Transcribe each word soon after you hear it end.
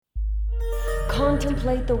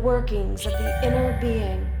contemplate the workings of the inner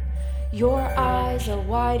being. Your eyes are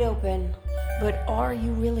wide open, but are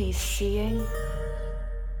you really seeing?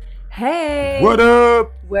 Hey! What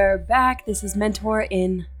up? We're back. This is Mentor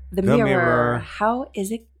in the Mirror. How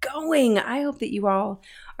is it going? I hope that you all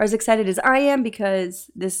are as excited as I am because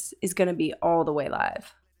this is going to be all the way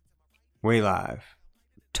live. Way live.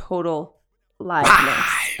 Total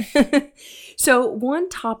liveness. So one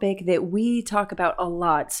topic that we talk about a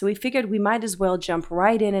lot, so we figured we might as well jump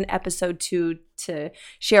right in episode 2 to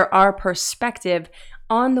share our perspective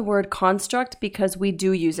on the word construct because we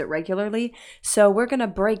do use it regularly. So we're going to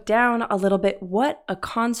break down a little bit what a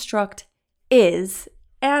construct is,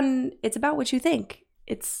 and it's about what you think.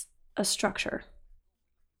 It's a structure.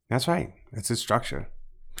 That's right. It's a structure.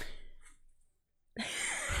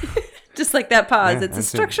 Just like that pause. Yeah, it's a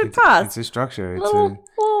structured pause. It's a structure. Little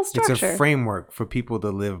structure. It's a framework for people to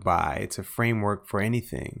live by. It's a framework for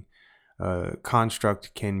anything.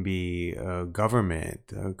 Construct can be a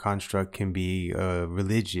government. A construct can be a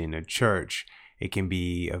religion, a church. It can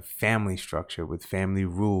be a family structure with family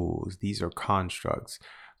rules. These are constructs.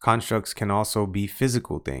 Constructs can also be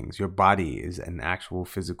physical things. Your body is an actual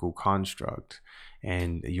physical construct,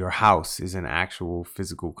 and your house is an actual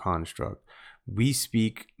physical construct. We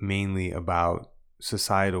speak mainly about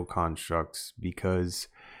societal constructs because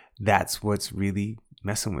that's what's really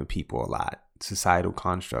messing with people a lot. Societal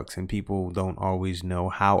constructs, and people don't always know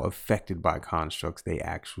how affected by constructs they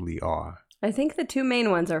actually are. I think the two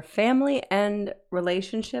main ones are family and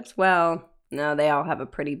relationships. Well, no, they all have a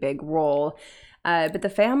pretty big role. But the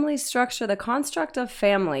family structure, the construct of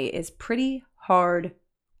family is pretty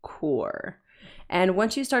hardcore. And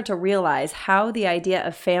once you start to realize how the idea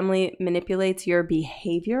of family manipulates your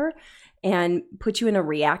behavior and puts you in a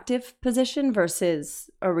reactive position versus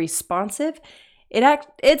a responsive,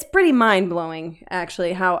 it's pretty mind-blowing,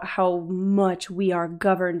 actually, how much we are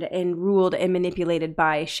governed and ruled and manipulated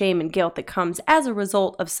by shame and guilt that comes as a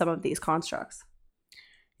result of some of these constructs.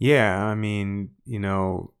 Yeah, I mean,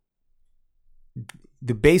 the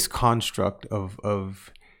base construct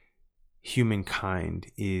of humankind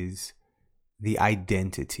is the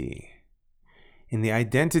identity. And the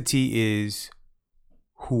identity is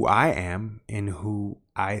who I am and who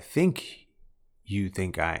I think you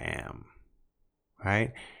think I am,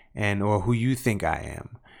 right? Or who you think I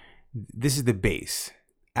am. This is the base.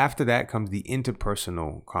 After that comes the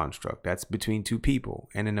interpersonal construct. That's between two people.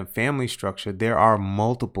 And in a family structure, there are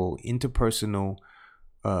multiple interpersonal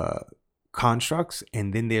constructs,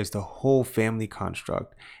 and then there's the whole family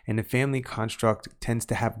construct. And the family construct tends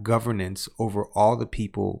to have governance over all the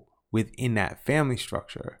people within that family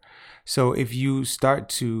structure. So if you start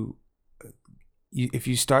to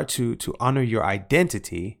honor your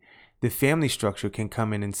identity, the family structure can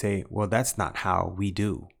come in and say, well, that's not how we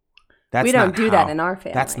do. We don't do that in our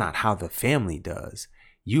family. That's not how the family does.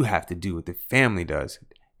 You have to do what the family does.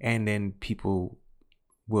 And then people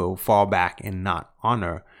will fall back and not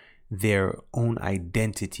honor their own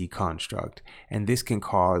identity construct. And this can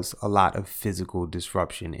cause a lot of physical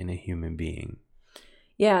disruption in a human being.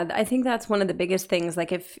 Yeah, I think that's one of the biggest things.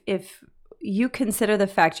 Like if you consider the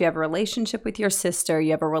fact you have a relationship with your sister,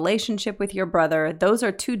 you have a relationship with your brother, those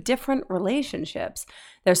are two different relationships.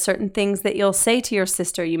 There's certain things that you'll say to your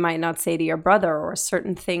sister you might not say to your brother, or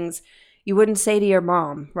certain things you wouldn't say to your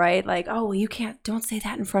mom, right? Like, oh, well, don't say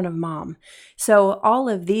that in front of mom. So all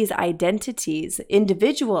of these identities,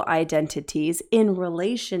 individual identities in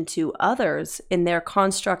relation to others in their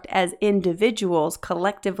construct as individuals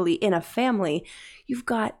collectively in a family, you've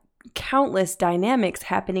got countless dynamics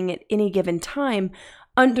happening at any given time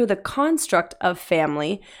under the construct of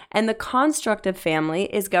family. And the construct of family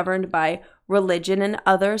is governed by religion and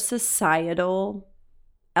other societal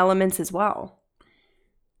elements as well.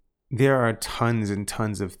 There are tons and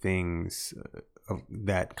tons of things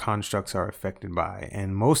that constructs are affected by.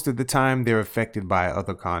 And most of the time, they're affected by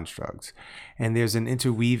other constructs. And there's an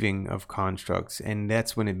interweaving of constructs. And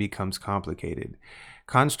that's when it becomes complicated.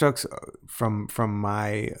 Constructs, from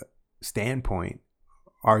my standpoint,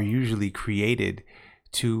 are usually created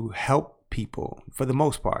to help people for the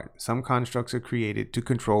most part. Some constructs are created to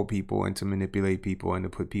control people and to manipulate people and to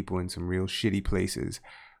put people in some real shitty places.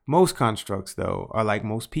 Most constructs, though, are like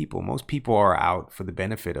most people. Most people are out for the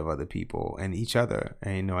benefit of other people and each other,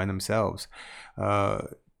 and themselves.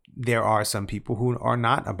 There are some people who are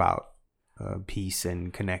not about peace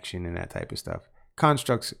and connection and that type of stuff.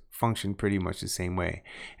 Constructs function pretty much the same way,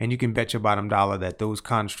 and you can bet your bottom dollar that those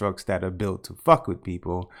constructs that are built to fuck with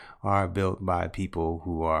people are built by people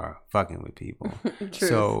who are fucking with people.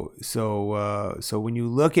 So when you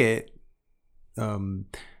look at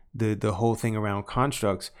the whole thing around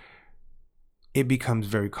constructs, it becomes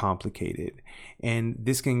very complicated. And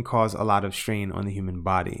this can cause a lot of strain on the human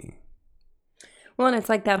body. Well, and it's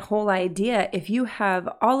like that whole idea, if you have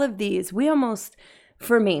all of these,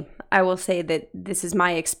 for me, I will say that this is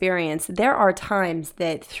my experience. There are times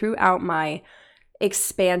that throughout my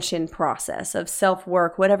expansion process of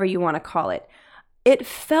self-work, whatever you want to call it, it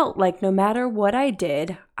felt like no matter what I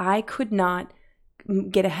did, I could not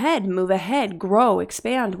get ahead, move ahead, grow,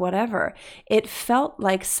 expand, whatever. It felt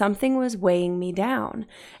like something was weighing me down.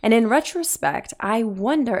 And in retrospect, I don't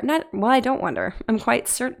wonder, I'm quite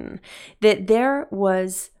certain that there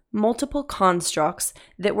was multiple constructs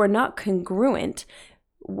that were not congruent,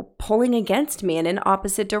 pulling against me and in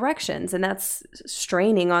opposite directions. And that's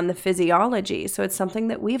straining on the physiology. So it's something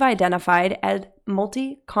that we've identified as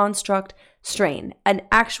multi-construct strain, an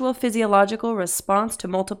actual physiological response to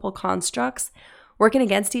multiple constructs working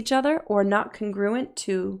against each other or not congruent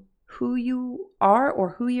to who you are or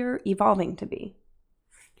who you're evolving to be.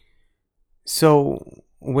 So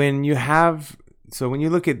when you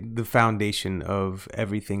look at the foundation of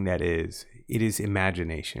everything that is, it is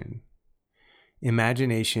imagination.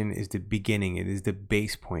 Imagination is the beginning. It is the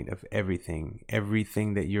base point of everything.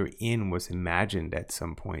 Everything that you're in was imagined at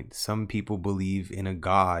some point. Some people believe in a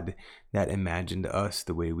God that imagined us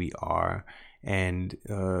the way we are and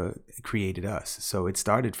created us. So it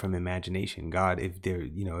started from imagination. God, if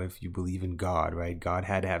you believe in God, right? God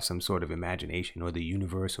had to have some sort of imagination, or the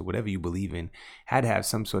universe, or whatever you believe in, had to have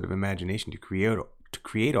some sort of imagination to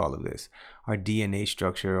create all of this. Our DNA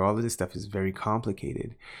structure, all of this stuff is very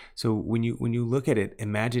complicated. So when you look at it,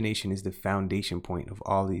 imagination is the foundation point of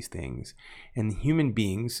all these things. And human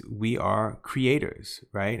beings, we are creators,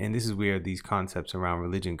 right? And this is where these concepts around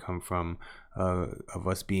religion come from, of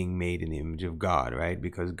us being made in the image of God, right?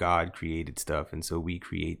 Because God created stuff, and so we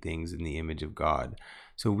create things in the image of God.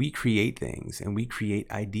 So we create things, and we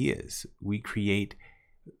create ideas. We create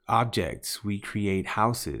objects, we create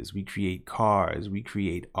houses, we create cars, we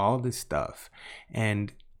create all this stuff.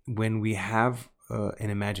 And when we have an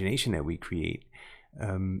imagination that we create,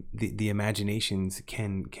 the imaginations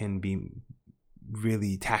can be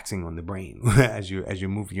really taxing on the brain as you're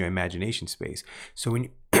moving your imagination space. So when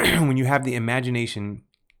when you have the imagination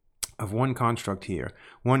of one construct here,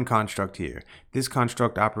 this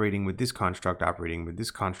construct operating with this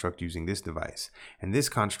construct using this device, and this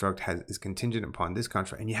construct is contingent upon this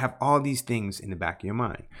construct, and you have all these things in the back of your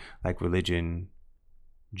mind, like religion,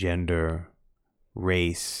 gender,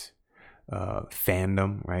 race,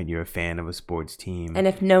 fandom, right? You're a fan of a sports team. And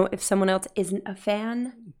if someone else isn't a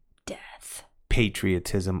fan, death.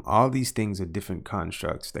 Patriotism, all these things are different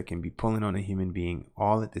constructs that can be pulling on a human being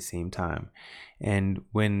all at the same time. And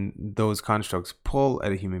when those constructs pull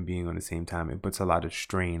at a human being on the same time, it puts a lot of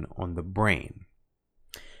strain on the brain.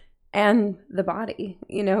 And the body.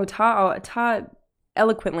 Ta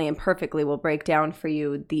eloquently and perfectly will break down for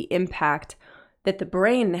you the impact that the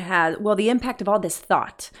brain has, the impact of all this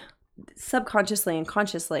thought, subconsciously and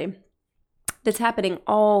consciously, that's happening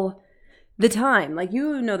all the time. Like,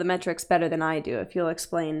 the metrics better than I do if you'll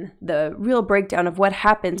explain the real breakdown of what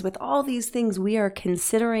happens with all these things we are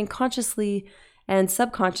considering consciously and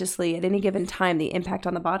subconsciously at any given time, the impact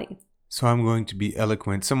on the body. So I'm going to be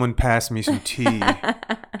eloquent. Someone pass me some tea,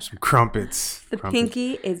 some crumpets. The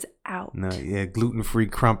pinky is out. No, yeah, gluten-free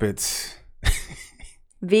crumpets.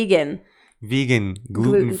 Vegan,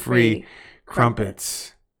 gluten-free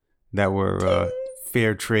crumpets that were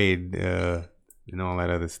fair trade, and all that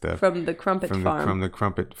other stuff. From the crumpet farm.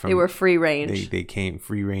 They were free range. They came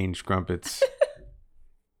free range crumpets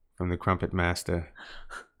from the crumpet master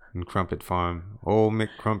and crumpet farm. Old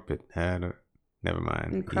McCrumpet had never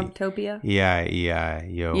mind. In Crumptopia?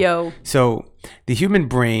 Yo. So the human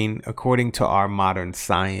brain, according to our modern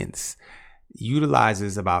science,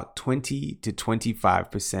 utilizes about 20 to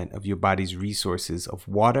 25% of your body's resources of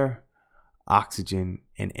water, oxygen,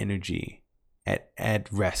 and energy at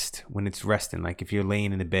rest, when it's resting. Like if you're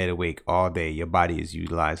laying in the bed awake all day, your body is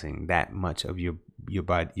utilizing that much of your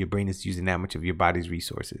body. Your brain is using that much of your body's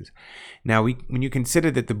resources. Now, when you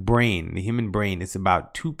consider that the human brain is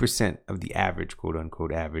about 2% of the average, quote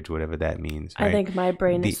unquote average, whatever that means. Right? I think my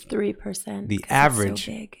brain is 3%. The average. It's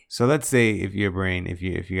so big. So let's say if you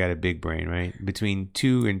got a big brain, right, between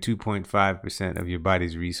 2 and 2.5% of your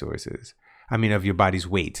body's resources, of your body's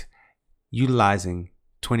weight, utilizing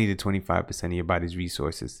 20 to 25% of your body's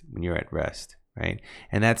resources when you're at rest, right?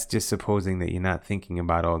 And that's just supposing that you're not thinking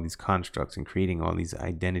about all these constructs and creating all these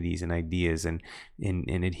identities and ideas and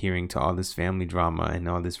adhering to all this family drama and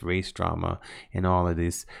all this race drama and all of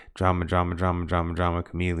this drama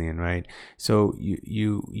chameleon, right? So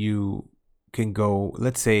you can go,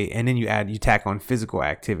 let's say, and then you tack on physical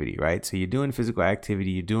activity, right? So you're doing physical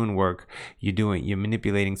activity, you're doing work, you're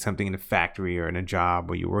manipulating something in a factory or in a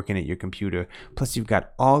job, or you're working at your computer. Plus you've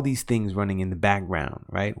got all these things running in the background,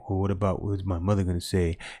 right? Well, what's my mother going to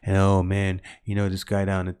say? And oh man, this guy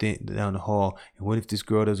down the hall, and what if this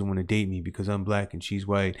girl doesn't want to date me because I'm black and she's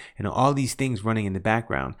white? And all these things running in the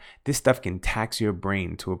background. This stuff can tax your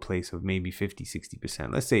brain to a place of maybe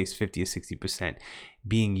 50-60%. Let's say it's 50 or 60%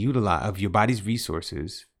 being utilized of your body's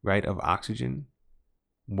resources, right, of oxygen,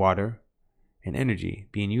 water, and energy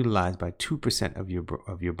being utilized by 2%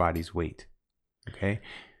 of your body's weight. Okay.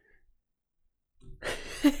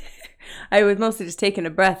 I was mostly just taking a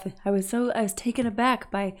breath. I was taken aback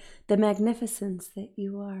by the magnificence that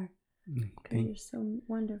you are. You're so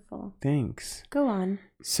wonderful. Thanks. Go on.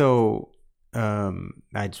 So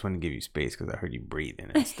I just want to give you space because I heard you breathing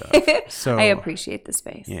and stuff. So I appreciate the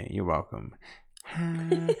space. Yeah, you're welcome.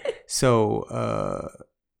 So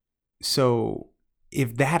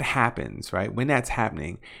if that happens, right, when that's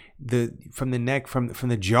happening, from the neck, from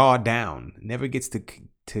the jaw down, never gets to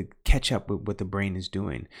catch up with what the brain is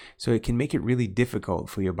doing. So it can make it really difficult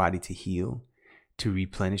for your body to heal, to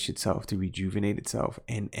replenish itself, to rejuvenate itself,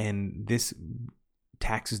 and this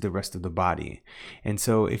taxes the rest of the body. And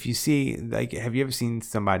so if you see, like, have you ever seen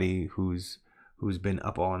somebody who's been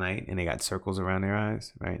up all night and they got circles around their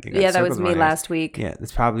eyes, right? Yeah, that was me last week. Yeah,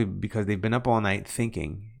 that's probably because they've been up all night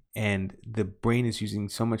thinking, and the brain is using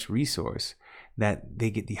so much resource that they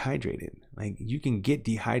get dehydrated. Like, you can get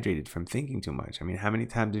dehydrated from thinking too much. I mean, how many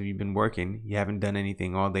times have you been working, you haven't done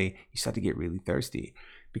anything all day, you start to get really thirsty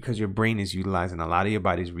because your brain is utilizing a lot of your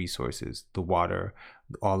body's resources, the water,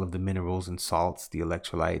 all of the minerals and salts, the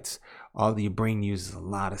electrolytes, your brain uses a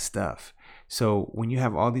lot of stuff. So when you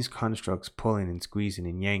have all these constructs pulling and squeezing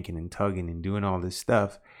and yanking and tugging and doing all this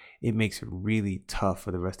stuff, it makes it really tough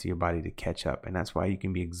for the rest of your body to catch up. And that's why you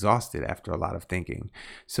can be exhausted after a lot of thinking.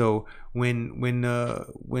 So when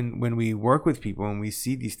we work with people and we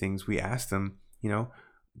see these things, we ask them,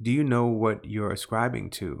 do you know what you're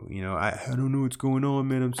ascribing to? I don't know what's going on,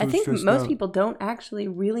 man. I'm so stressed out. I think most people don't actually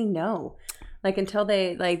really know, like, until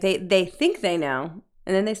they think they know.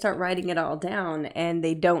 And then they start writing it all down and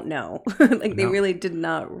they don't know. They really did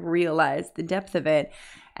not realize the depth of it.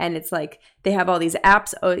 And it's like they have all these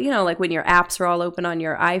apps, like when your apps are all open on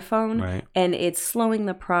your iPhone, right, and it's slowing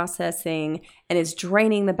the processing and it's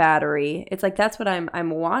draining the battery. It's like that's what I'm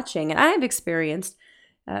watching. And I have experienced,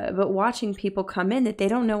 but watching people come in that they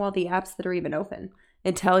don't know all the apps that are even open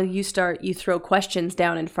until you throw questions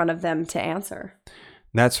down in front of them to answer.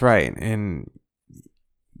 That's right. And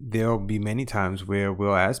there'll be many times where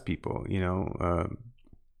we'll ask people,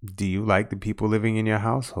 do you like the people living in your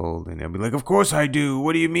household? And they'll be like, of course I do.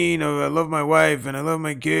 What do you mean? I love my wife and I love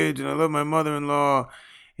my kids and I love my mother-in-law.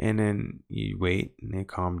 And then you wait and they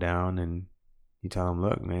calm down and you tell them,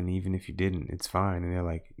 look, man, even if you didn't, it's fine. And they're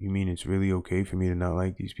like, you mean it's really okay for me to not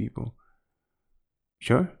like these people?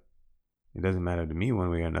 Sure. It doesn't matter to me one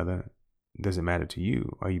way or another. It doesn't matter to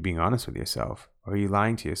you. Are you being honest with yourself? Or are you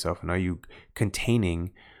lying to yourself? And are you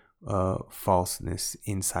containing falseness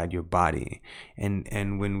inside your body?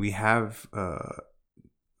 And when we have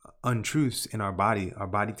untruths in our body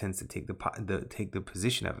tends to take the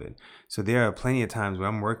position of it. So there are plenty of times where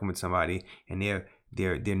I'm working with somebody and their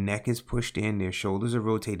neck is pushed in, their shoulders are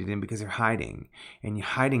rotated in because they're hiding. And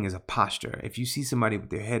hiding is a posture. If you see somebody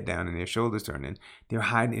with their head down and their shoulders turned in,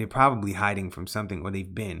 they're probably hiding from something, or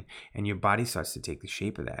they've been. And your body starts to take the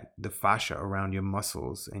shape of that. The fascia around your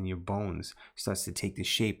muscles and your bones starts to take the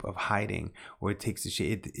shape of hiding, or it takes the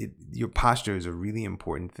shape. Your posture is a really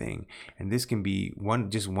important thing. And this can be one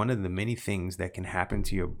of the many things that can happen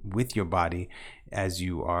with your body as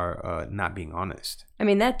you are not being honest. I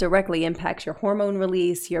mean, that directly impacts your hormone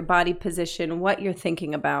release, your body position, what you're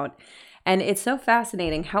thinking about. And it's so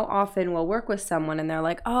fascinating how often we'll work with someone and they're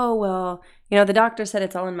like, oh, well, the doctor said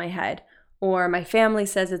it's all in my head, or my family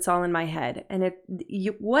says it's all in my head. And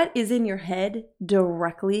what is in your head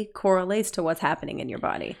directly correlates to what's happening in your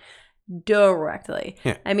body. Directly.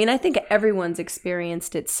 Yeah. I mean, I think everyone's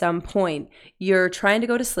experienced at some point. You're trying to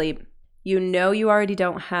go to sleep. You already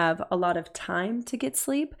don't have a lot of time to get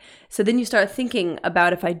sleep. So then you start thinking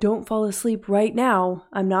about, if I don't fall asleep right now,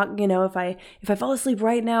 I'm not, if I fall asleep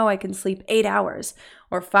right now, I can sleep 8 hours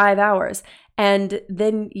or 5 hours. And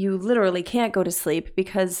then you literally can't go to sleep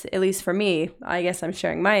because, at least for me, I guess I'm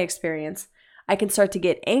sharing my experience, I can start to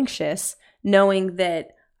get anxious knowing that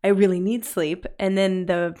I really need sleep. And then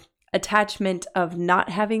the attachment of not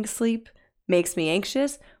having sleep makes me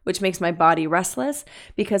anxious, which makes my body restless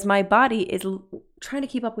because my body is trying to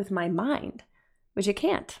keep up with my mind, which it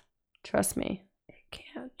can't. Trust me, it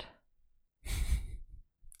can't.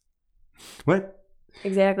 What?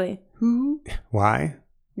 Exactly. Who? Why?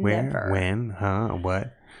 Where? Never. When? Huh?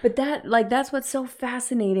 What? But that's what's so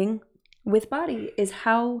fascinating with body is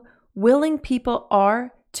how willing people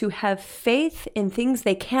are to have faith in things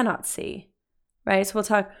they cannot see, right? So we'll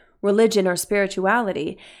talk religion or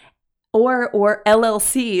spirituality or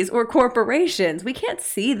LLCs or corporations. We can't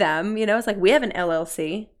see them, it's like we have an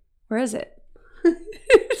LLC. Where is it?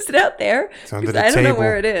 Is it out there? It's under the I don't know table.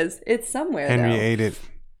 where it is. It's somewhere, Henry though. ate it.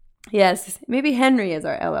 Yes, maybe Henry is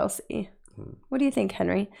our LLC. What do you think,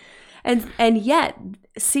 Henry? And yet,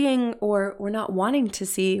 seeing or not wanting to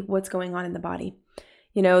see what's going on in the body,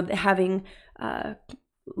 having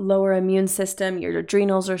lower immune system, your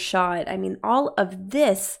adrenals are shot. I mean, all of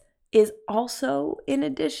this is also in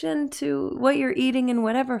addition to what you're eating and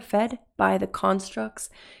whatever fed by the constructs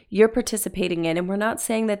you're participating in. And we're not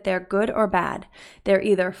saying that they're good or bad. They're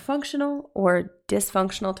either functional or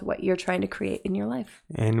dysfunctional to what you're trying to create in your life.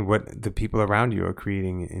 And what the people around you are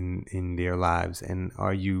creating in their lives. And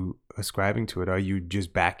are you ascribing to it? Are you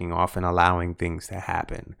just backing off and allowing things to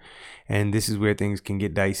happen? And this is where things can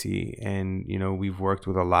get dicey. And, we've worked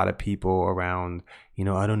with a lot of people around,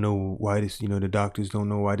 I don't know why this, the doctors don't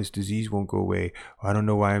know why this disease won't go away. Or I don't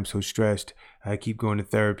know why I'm so stressed. I keep going to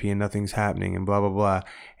therapy and nothing's happening and blah, blah, blah.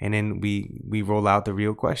 And then we roll out the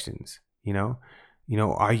real questions,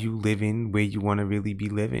 are you living where you want to really be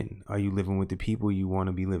living? Are you living with the people you want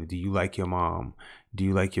to be living? Do you like your mom? Do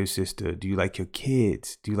you like your sister? Do you like your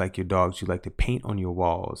kids? Do you like your dogs? Do you like to paint on your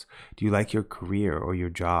walls? Do you like your career or your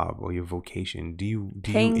job or your vocation? Do you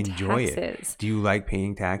enjoy it? Do you like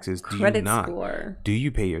paying taxes? Do Credit you not? score. Do you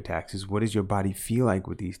pay your taxes? What does your body feel like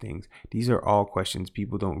with these things? These are all questions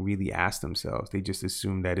people don't really ask themselves. They just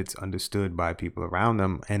assume that it's understood by people around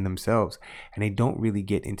them and themselves. And they don't really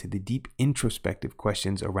get into the deep introspective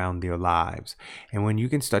questions around their lives. And when you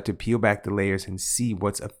can start to peel back the layers and see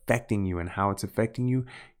what's affecting you and how it's affecting you,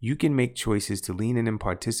 you can make choices to lean in and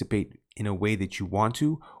participate in a way that you want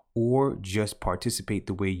to, or just participate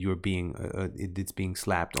the way you're being it's being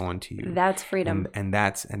slapped onto you. That's freedom. And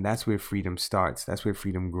that's where freedom starts. That's where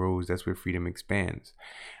freedom grows. That's where freedom expands.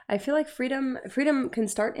 I feel like freedom can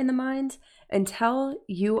start in the mind. Until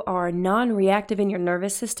you are non-reactive in your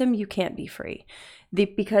nervous system, you can't be free.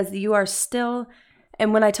 Because you are still.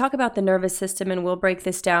 And when I talk about the nervous system, and we'll break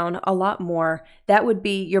this down a lot more, that would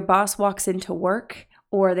be your boss walks into work,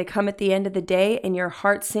 or they come at the end of the day and your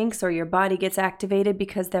heart sinks or your body gets activated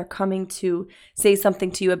because they're coming to say something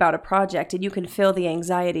to you about a project, and you can feel the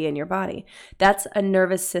anxiety in your body. That's a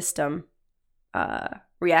nervous system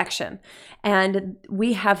reaction. And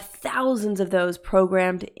we have thousands of those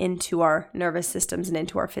programmed into our nervous systems and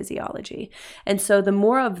into our physiology. And so the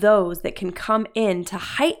more of those that can come in to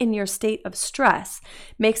heighten your state of stress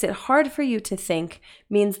makes it hard for you to think,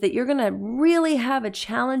 means that you're going to really have a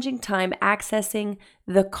challenging time accessing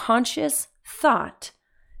the conscious thought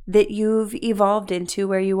that you've evolved into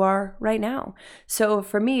where you are right now. So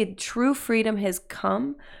for me, true freedom has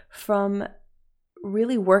come from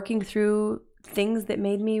really working through things that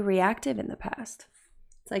made me reactive in the past.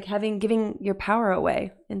 It's like giving your power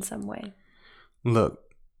away in some way. Look,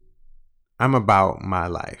 I'm about my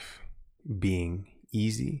life being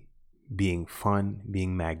easy, being fun,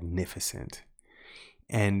 being magnificent.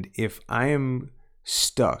 And if I am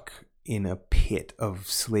stuck in a pit of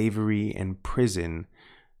slavery and prison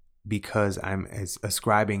because I'm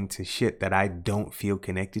ascribing to shit that I don't feel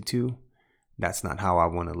connected to, that's not how I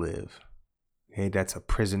want to live. Okay, that's a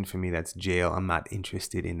prison for me. That's jail. I'm not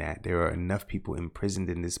interested in that. There are enough people imprisoned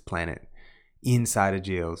in this planet inside of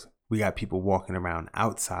jails. We got people walking around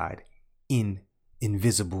outside in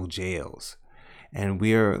invisible jails. And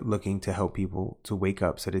we're looking to help people to wake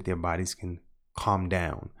up so that their bodies can calm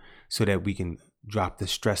down, so that we can drop the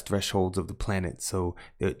stress thresholds of the planet so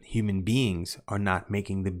that human beings are not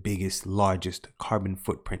making the biggest, largest carbon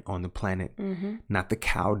footprint on the planet. Mm-hmm. Not the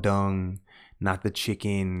cow dung, not the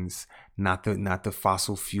chickens, not the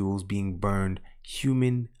fossil fuels being burned.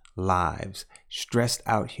 Human lives, stressed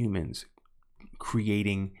out humans,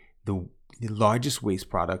 creating the largest waste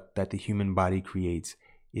product that the human body creates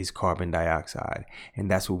is carbon dioxide. And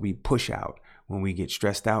that's what we push out. When we get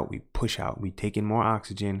stressed out, we push out. We take in more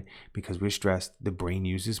oxygen because we're stressed. The brain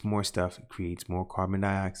uses more stuff, it creates more carbon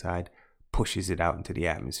dioxide, pushes it out into the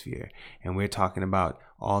atmosphere. And we're talking about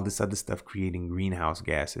all this other stuff creating greenhouse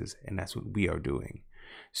gases, and that's what we are doing.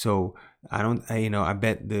 So I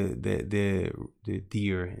bet the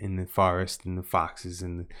deer in the forest and the foxes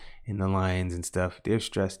and the lions and stuff, they're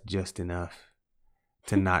stressed just enough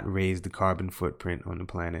to not raise the carbon footprint on the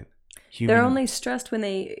planet. They're only stressed when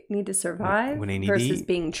they need to survive when they need versus to eat.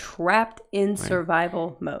 being trapped in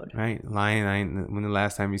survival mode. Right. When the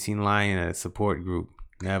last time you seen lion at a support group?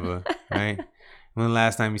 Never. Right. When the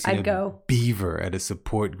last time you seen beaver at a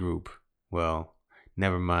support group? Well,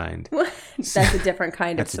 never mind. That's a different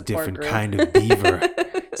kind of support group. That's a different kind of beaver.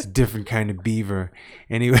 It's a different kind of beaver.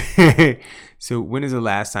 Anyway, so when is the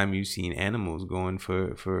last time you've seen animals going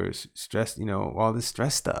for stress, all this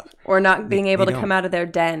stress stuff? Or not being able to come out of their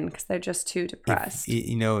den because they're just too depressed.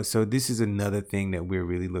 So this is another thing that we're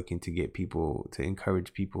really looking to get people, to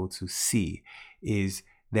encourage people to see, is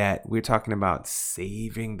that we're talking about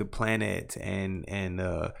saving the planet and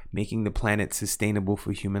making the planet sustainable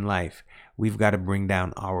for human life. We've got to bring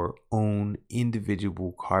down our own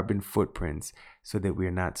individual carbon footprints so that we're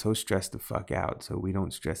not so stressed the fuck out, so we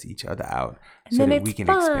don't stress each other out, so that we can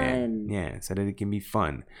expand. Yeah, so that it can be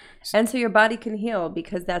fun. And so your body can heal,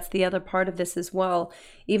 because that's the other part of this as well.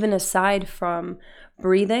 Even aside from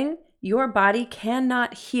breathing, your body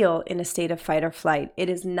cannot heal in a state of fight or flight. It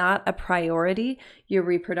is not a priority. Your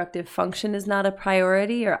reproductive function is not a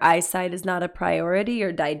priority. Your eyesight is not a priority.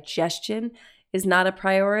 Your digestion is not a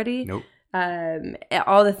priority. Nope.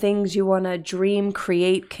 All the things you want to dream,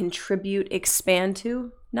 create, contribute, expand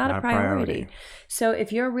to, not a priority. So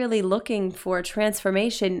if you're really looking for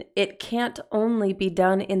transformation, it can't only be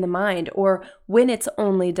done in the mind, or when it's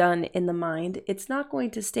only done in the mind, it's not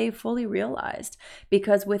going to stay fully realized,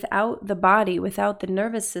 because without the body, without the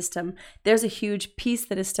nervous system, there's a huge piece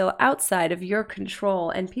that is still outside of your control.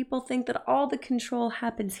 And people think that all the control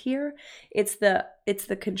happens here. It's the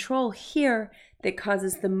control here that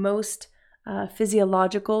causes the most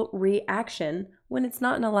physiological reaction when it's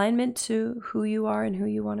not in alignment to who you are and who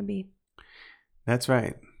you want to be. That's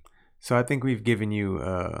right. So I think we've given you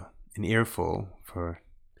an earful for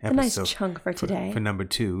episode. A nice chunk for today. For number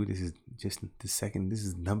 2. This is just the second. This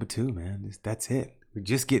is number 2, man. That's it. We're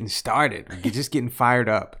just getting started. We're just getting fired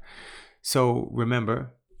up. So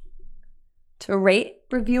remember to rate,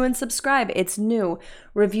 review, and subscribe. It's new.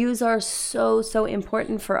 Reviews are so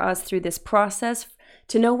important for us through this process,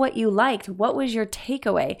 to know what you liked. What was your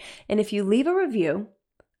takeaway? And if you leave a review,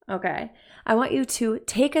 okay, I want you to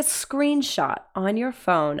take a screenshot on your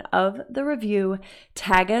phone of the review,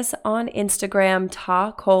 tag us on Instagram,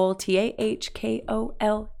 Tahkole,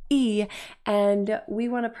 TAHKOLE, and we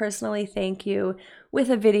want to personally thank you with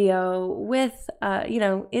a video, with,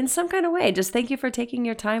 in some kind of way. Just thank you for taking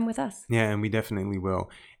your time with us. Yeah, and we definitely will.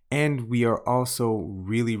 And we are also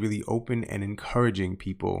really, really open and encouraging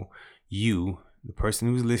people, the person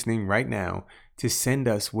who's listening right now, to send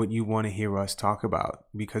us what you want to hear us talk about,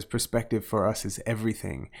 because perspective for us is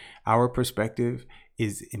everything. Our perspective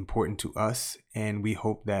is important to us, and we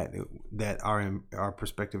hope that our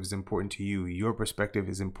perspective is important to you. Your perspective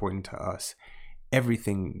is important to us.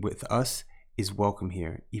 Everything with us is welcome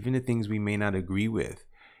here. Even the things we may not agree with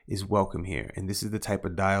is welcome here. And this is the type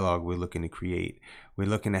of dialogue we're looking to create. We're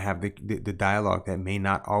looking to have the dialogue that may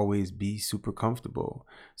not always be super comfortable.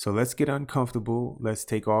 So let's get uncomfortable. Let's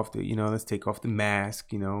take off the mask,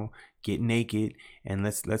 get naked, and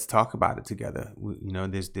let's talk about it together.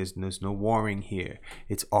 There's no warring here.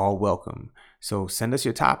 It's all welcome. So send us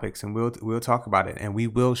your topics and we'll talk about it, and we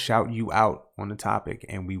will shout you out on the topic,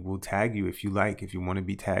 and we will tag you if you like. If you want to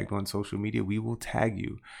be tagged on social media, we will tag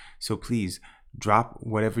you. So please drop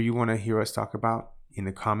whatever you want to hear us talk about in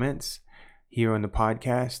the comments here on the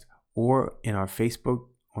podcast, or in our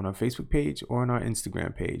Facebook page, or on our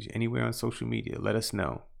Instagram page, anywhere on social media. Let us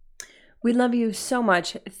know. We love you so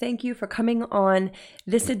much. Thank you for coming on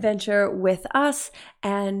this adventure with us.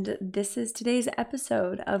 And this is today's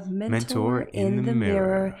episode of Mentor in the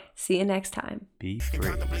Mirror. See you next time. Be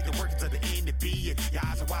free.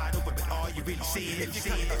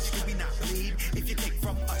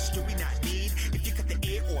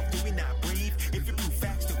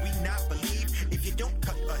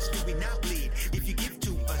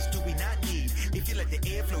 If you let the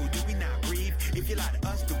air flow, do we not breathe? If you lie to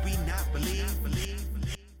us, do we not